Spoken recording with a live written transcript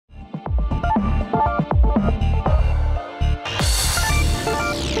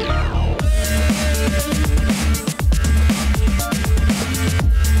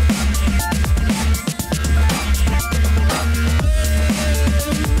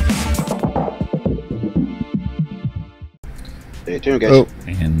doing, guys? Oh,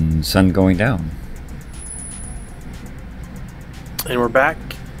 and sun going down. And we're back.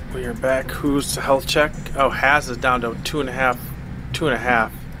 We are back. Who's the health check? Oh, Haz is down to 2.5.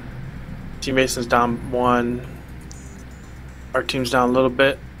 2.5. Team Mason's down 1. Our team's down a little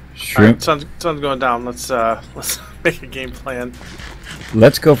bit. Sure. All right, sun's going down. Let's make a game plan.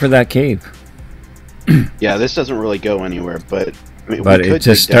 Let's go for that cave. Yeah, this doesn't really go anywhere, but I mean, But we it could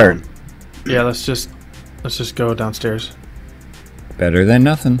just dig down. start. Yeah, let's just go downstairs. Better than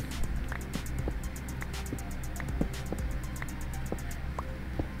nothing.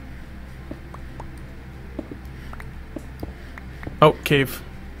 Oh, cave.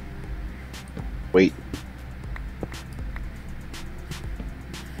 Wait.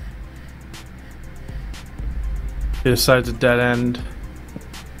 He decides a dead end.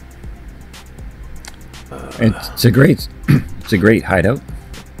 It's a great, it's a great hideout.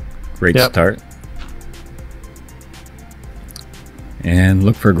 Great Yep. start. And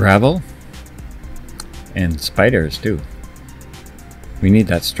look for gravel and spiders too. We need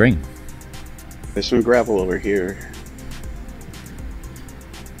that string. There's some gravel over here.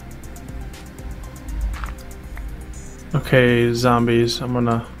 Okay, zombies. I'm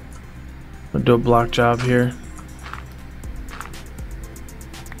gonna do a block job here.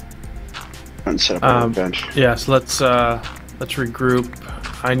 And set up a bench. Yeah, so let's regroup.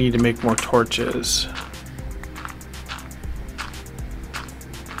 I need to make more torches.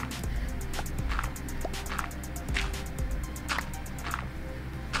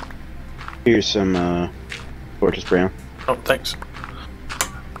 Here's some torches, Brown. Oh, thanks.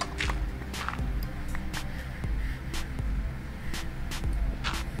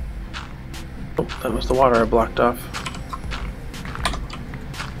 Oh, that was the water I blocked off.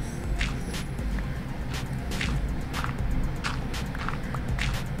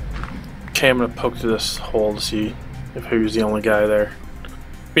 Okay, I'm gonna poke through this hole to see if he was the only guy there.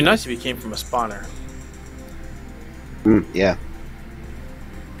 It'd be nice if he came from a spawner. Yeah.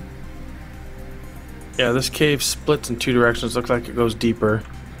 Yeah, this cave splits in 2 directions. Looks like it goes deeper.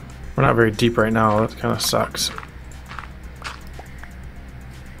 We're not very deep right now. That kind of sucks.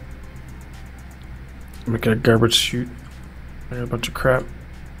 I'm making a garbage chute. I got a bunch of crap.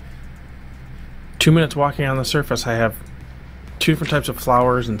 2 minutes walking on the surface, I have 2 different types of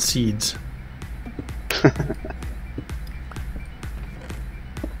flowers and seeds.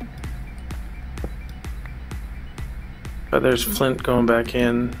 But there's Flint going back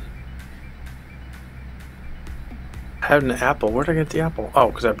in. I had an apple. Where did I get the apple? Oh,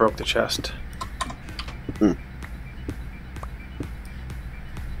 because I broke the chest.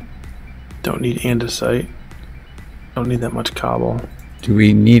 Don't need andesite. Don't need that much cobble. Do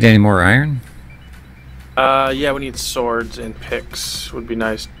we need any more iron? Yeah, we need swords and picks. Would be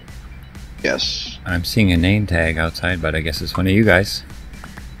nice. Yes. I'm seeing a name tag outside, but I guess it's one of you guys.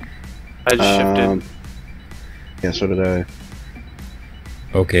 I just shifted. Yeah, so did I.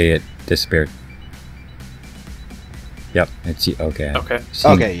 Okay, it disappeared. Yep, it's you. Okay. Okay.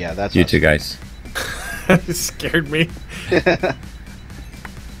 Okay, yeah, that's you us. two guys. It scared me.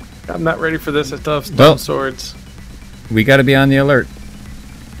 I'm not ready for this. I still have stone Well- swords. We got to be on the alert.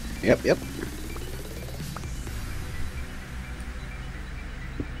 Yep.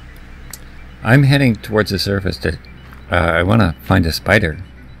 I'm heading towards the surface to. I want to find a spider.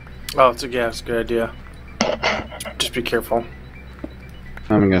 Oh, it's a good idea. Just be careful.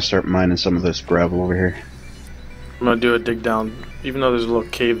 I'm gonna start mining some of this gravel over here. I'm gonna do a dig down, even though there's a little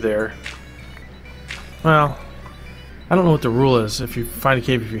cave there. Well, I don't know what the rule is. If you find a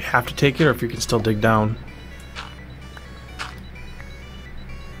cave, if you have to take it, or if you can still dig down.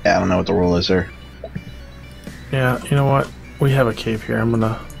 Yeah, I don't know what the rule is there. Yeah, you know what? We have a cave here. I'm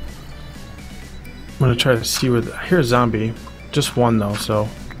gonna try to see where. Here's a zombie. Just one though, so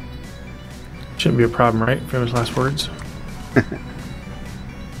shouldn't be a problem, right? Famous last words.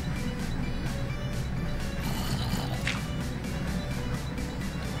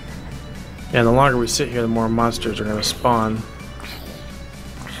 Yeah, the longer we sit here, the more monsters are gonna spawn.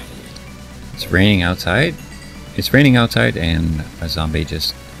 It's raining outside. It's raining outside, and a zombie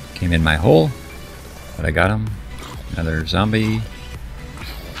just came in my hole. But I got him. Another zombie.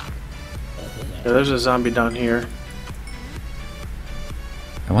 Yeah, there's a zombie down here.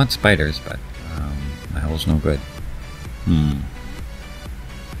 I want spiders, but my hole's no good.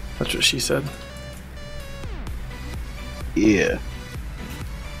 That's what she said. Yeah.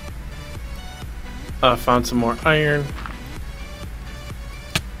 Found some more iron.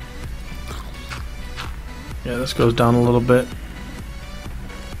 Yeah, this goes down a little bit.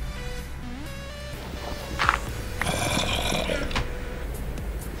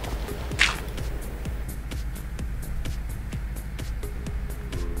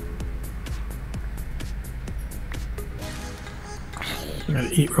 I'm gonna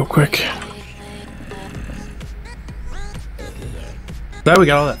eat real quick. Glad we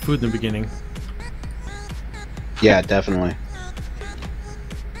got all that food in the beginning. Yeah, definitely.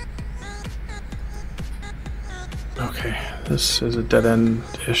 Okay, this is a dead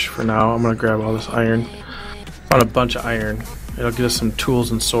end-ish for now. I'm gonna grab all this iron. Found a bunch of iron. It'll get us some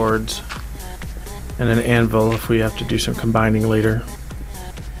tools and swords. And an anvil if we have to do some combining later.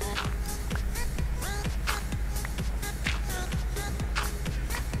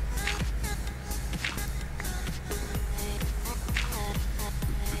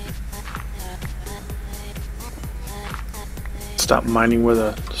 Stop mining with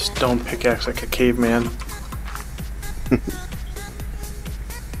a stone pickaxe like a caveman.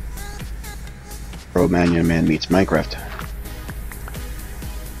 Romanian man meets Minecraft.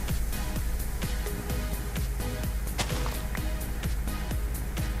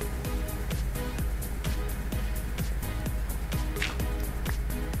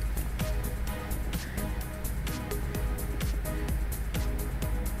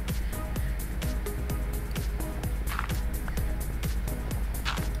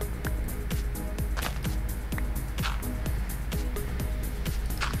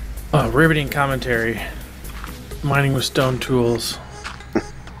 Riveting commentary. Mining with stone tools.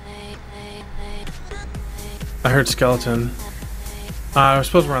 I heard skeleton. I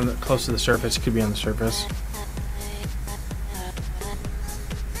suppose we're on the, close to the surface. It could be on the surface.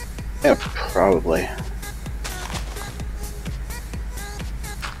 Yeah, probably.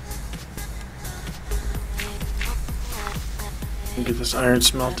 Get this iron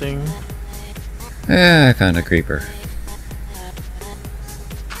smelting. Yeah, I found a creeper.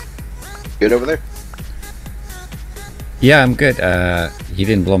 Good over there? Yeah, I'm good. He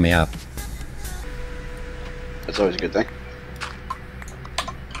didn't blow me up. That's always a good thing.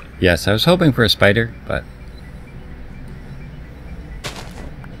 Yes, I was hoping for a spider, but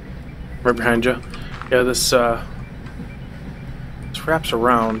Right behind you. Yeah, this wraps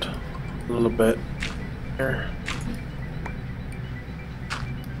around a little bit here.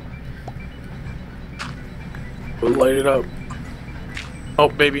 We'll light it up. Oh,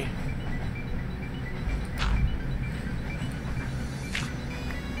 baby.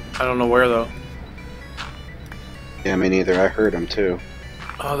 I don't know where though. Yeah, me neither. I heard him too.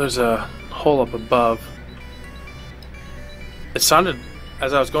 Oh, there's a hole up above. It sounded,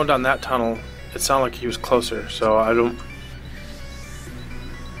 as I was going down that tunnel, it sounded like he was closer, so I don't...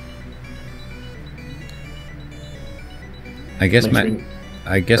 I guess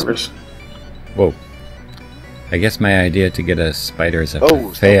whoa. I guess my idea to get a spider is a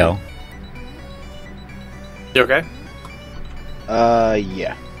fail. You okay?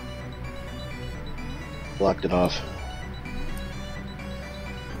 Yeah. Blocked it off.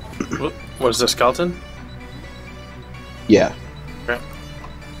 What is the skeleton? Yeah. Okay.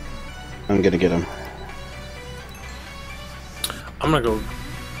 I'm gonna get him. I'm gonna go...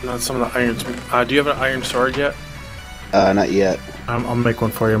 Not some of the irons. Do you have an iron sword yet? Not yet. I'll make one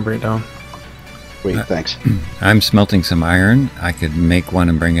for you and bring it down. Wait, thanks. I'm smelting some iron. I could make one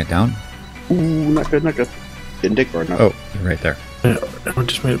and bring it down. Ooh, not good, not good. Didn't dig for it, no. Oh, right there. Yeah, I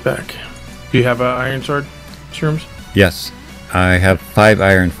just made it back. Do you have an iron sword, Shroomz? Yes, I have 5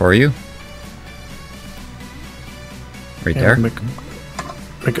 iron for you. Right there.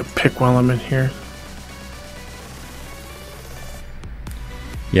 Make a pick while I'm in here.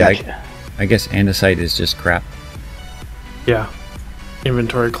 Yeah, Gotcha. I guess andesite is just crap. Yeah.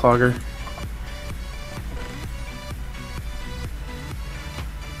 Inventory clogger.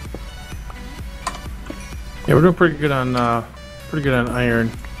 Yeah, we're doing pretty good on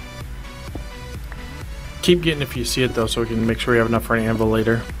iron. Keep getting if you see it though, so we can make sure we have enough for an anvil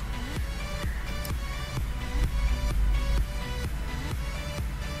later.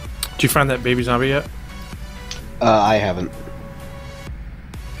 Did you find that baby zombie yet? I haven't.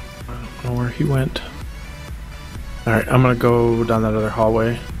 I don't know where he went. Alright, I'm gonna go down that other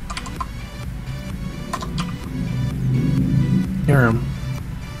hallway. Hear him.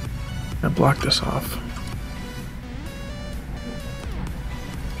 I block this off.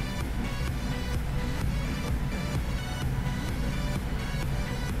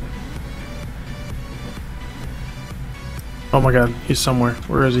 Oh my god, he's somewhere.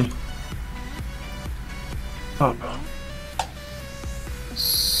 Where is he? Up.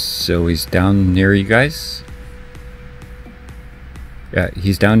 So he's down near you guys? Yeah,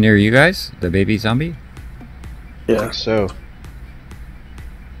 he's down near you guys? The baby zombie? I Yeah. think so.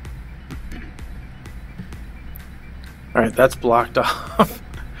 Alright, that's blocked off.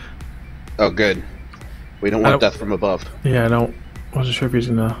 Oh, good. We don't want death from above. Yeah, I wasn't sure if he's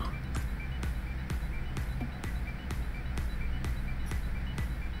gonna...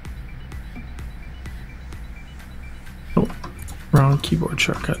 wrong keyboard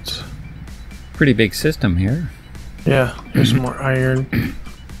shortcuts. Pretty big system here. Yeah, here's some more iron.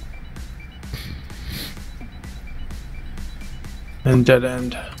 And dead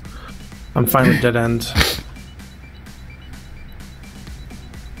end. I'm fine with dead ends.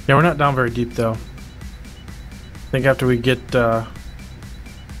 Yeah, we're not down very deep though. I think after we get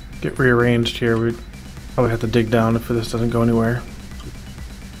rearranged here, we'd probably have to dig down if this doesn't go anywhere.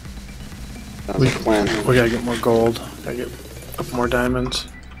 That's the plan. We gotta get more gold. Gotta get a couple more diamonds.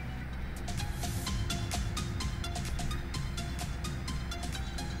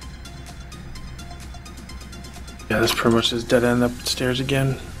 Yeah, this pretty much is dead end upstairs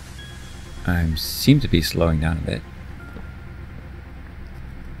again. I seem to be slowing down a bit.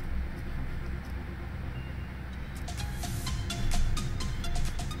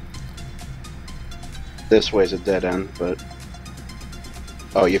 This way's a dead end, but...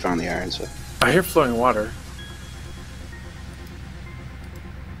 Oh, you found the iron, so... I hear flowing water.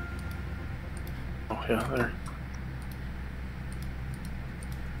 Oh, yeah, there.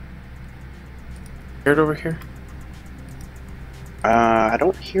 Hear it over here? I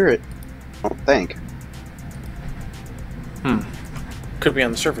don't hear it. I don't think. Could be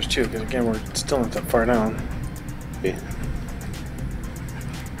on the surface too, because again, we're still not that far down. Yeah.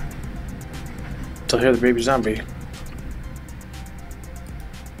 Still hear the baby zombie.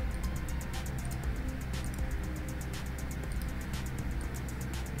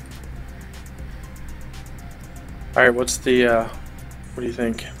 Alright, what's the, what do you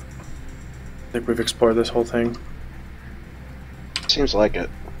think? I think we've explored this whole thing. Seems like it.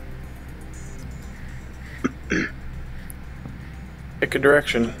 Pick a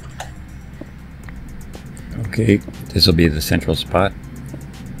direction. Okay, this will be the central spot.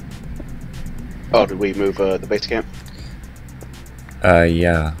 Oh, did we move the base camp?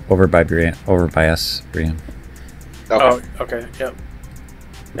 Yeah, over by us, Brian. Okay. Oh, okay, yep.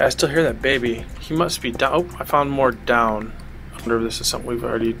 Yeah, I still hear that baby. He must be down. Oh, I found more down. I wonder if this is something we've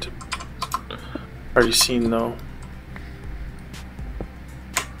already seen though.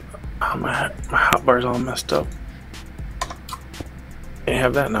 Oh, my hotbar's all messed up. Can't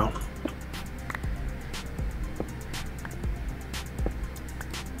have that now.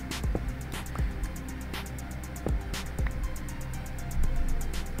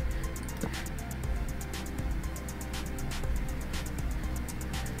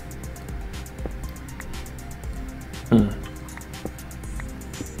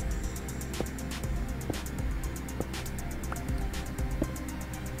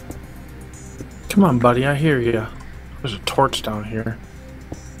 Come on, buddy, I hear you. There's a torch down here.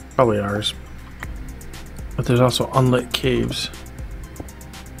 Probably ours. But there's also unlit caves.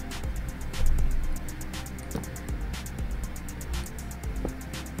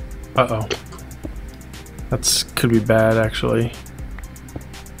 Uh-oh. That's could be bad, actually.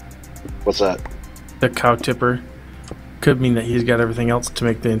 What's that? The cow tipper. Could mean that he's got everything else to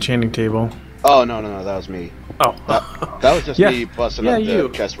make the enchanting table. Oh, no, that was me. Oh. That was just Yeah. me busting Yeah, up the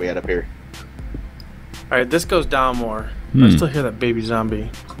you. chest we had up here. Alright, this goes down more. I still hear that baby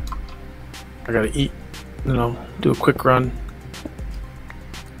zombie. I gotta eat, you know, do a quick run.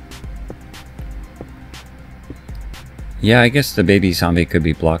 Yeah, I guess the baby zombie could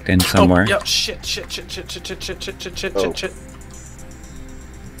be blocked in somewhere. Oh, yep, shit.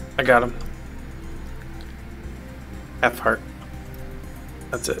 I got him. Half heart.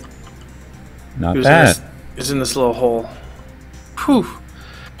 That's it. Not He was bad. in this little hole. Whew.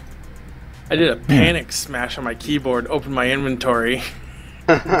 I did a panic smash on my keyboard, opened my inventory.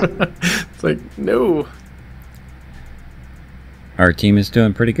 It's like, no. Our team is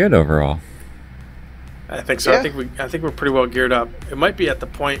doing pretty good overall. I think so. Yeah. I think we're pretty well geared up. It might be at the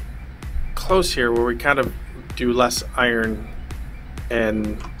point close here where we kind of do less iron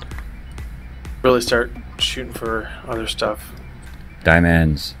and really start shooting for other stuff.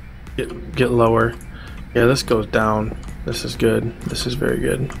 Diamonds. Get lower. Yeah, this goes down. This is good. This is very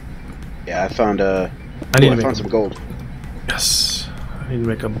good. Yeah, I found I need to make found some gold. Yes. I need to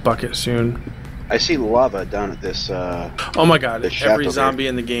make a bucket soon. I see lava down at this. Oh my god! This shaft Every over zombie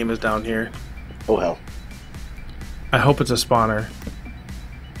in the game is down here. Oh hell! I hope it's a spawner.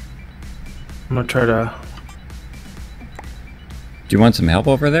 I'm gonna try to. Do you want some help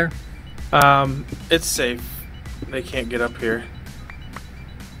over there? It's safe. They can't get up here.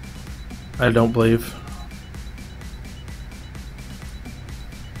 I don't believe.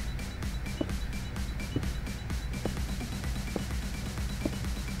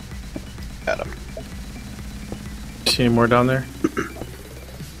 Got him. See any more down there?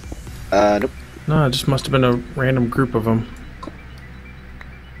 Nope. No, it just must have been a random group of them.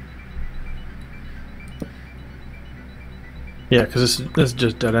 Yeah, because this is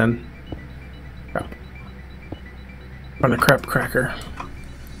just dead end. Oh. On a crap cracker.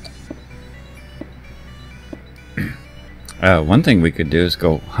 One thing we could do is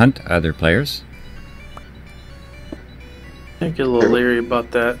go hunt other players. I get a little leery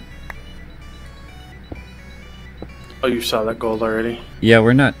about that. Oh, you saw that gold already? Yeah,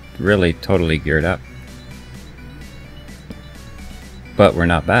 we're not really totally geared up. But we're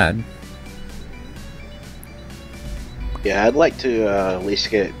not bad. Yeah, I'd like to at least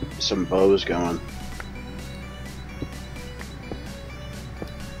get some bows going.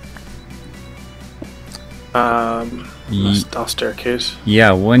 Stall staircase.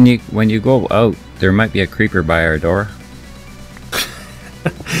 Yeah, when you go out, there might be a creeper by our door.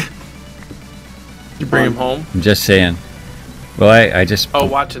 You bring him home? I'm just saying. Well, I just... Oh,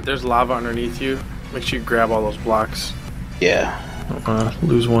 watch it. There's lava underneath you. Make sure you grab all those blocks. Yeah.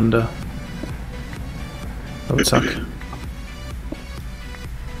 Lose one to... That would suck.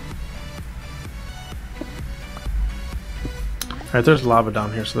 Alright, there's lava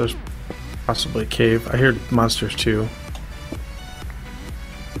down here, so there's possibly a cave. I hear monsters too.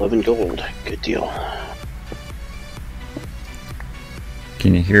 11 gold. Good deal.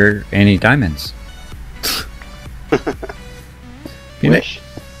 Can you hear any diamonds? Be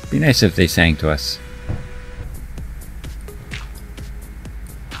nice if they sang to us.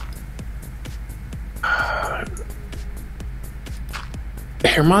 I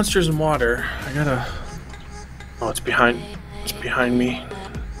hear monsters in water. I gotta... Oh, it's behind. It's behind me.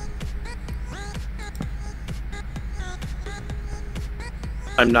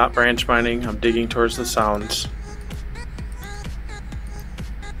 I'm not branch mining. I'm digging towards the sounds.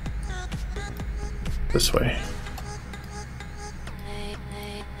 This way.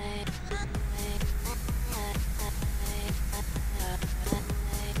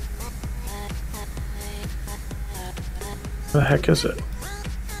 Where the heck is it?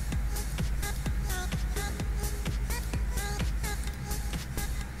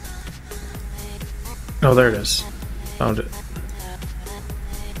 Oh, there it is. Found it.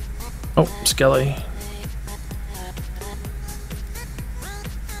 Oh, Skelly.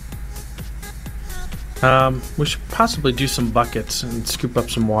 We should possibly do some buckets and scoop up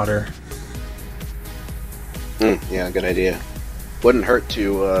some water. Yeah, good idea. Wouldn't hurt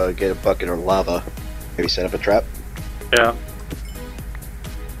to get a bucket of lava. Maybe set up a trap. Yeah.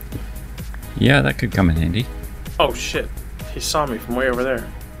 Yeah, that could come in handy. Oh shit. He saw me from way over there.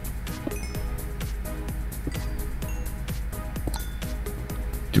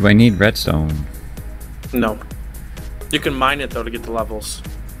 Do I need redstone? No. You can mine it though to get the levels.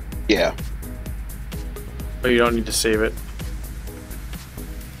 Yeah. But you don't need to save it.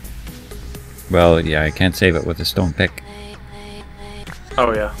 Well, yeah, I can't save it with a stone pick.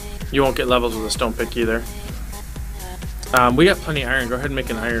 Oh yeah. You won't get levels with a stone pick either. We got plenty of iron. Go ahead and make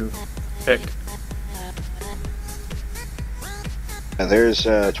an iron pick. There's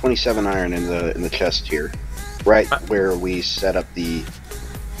 27 iron in the chest here, right where we set up the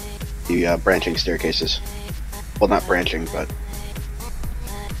branching staircases. Well, not branching, but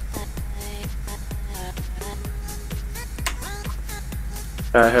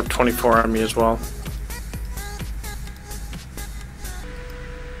I have 24 on me as well.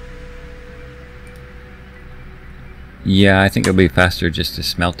 Yeah, I think it'll be faster just to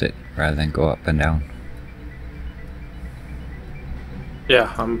smelt it rather than go up and down.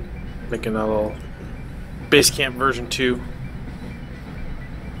 Yeah, I'm making a little base camp version 2.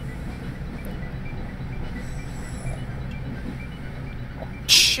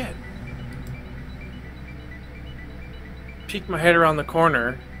 Shit. Peeked my head around the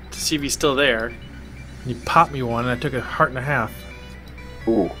corner to see if he's still there. He popped me one and I took a heart and a half.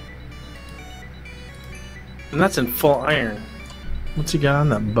 ooh, And that's in full iron. What's he got on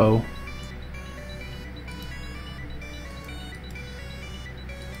that bow?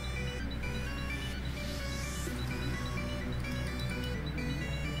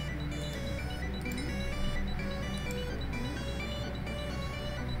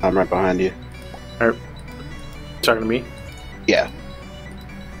 I'm right behind you. Or, talking to me? Yeah.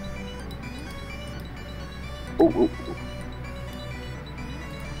 Ooh, ooh, ooh.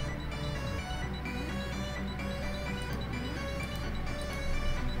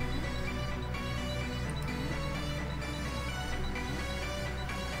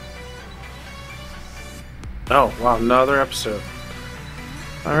 Oh, wow, another episode.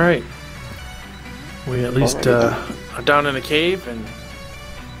 Alright. We at least are down in a cave and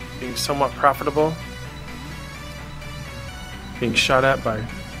being somewhat profitable. Being shot at by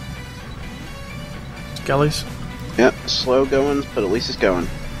skellies. Yep, slow going, but at least it's going.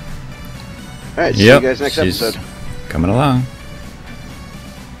 Alright, see Yep, you guys next she's episode. coming along.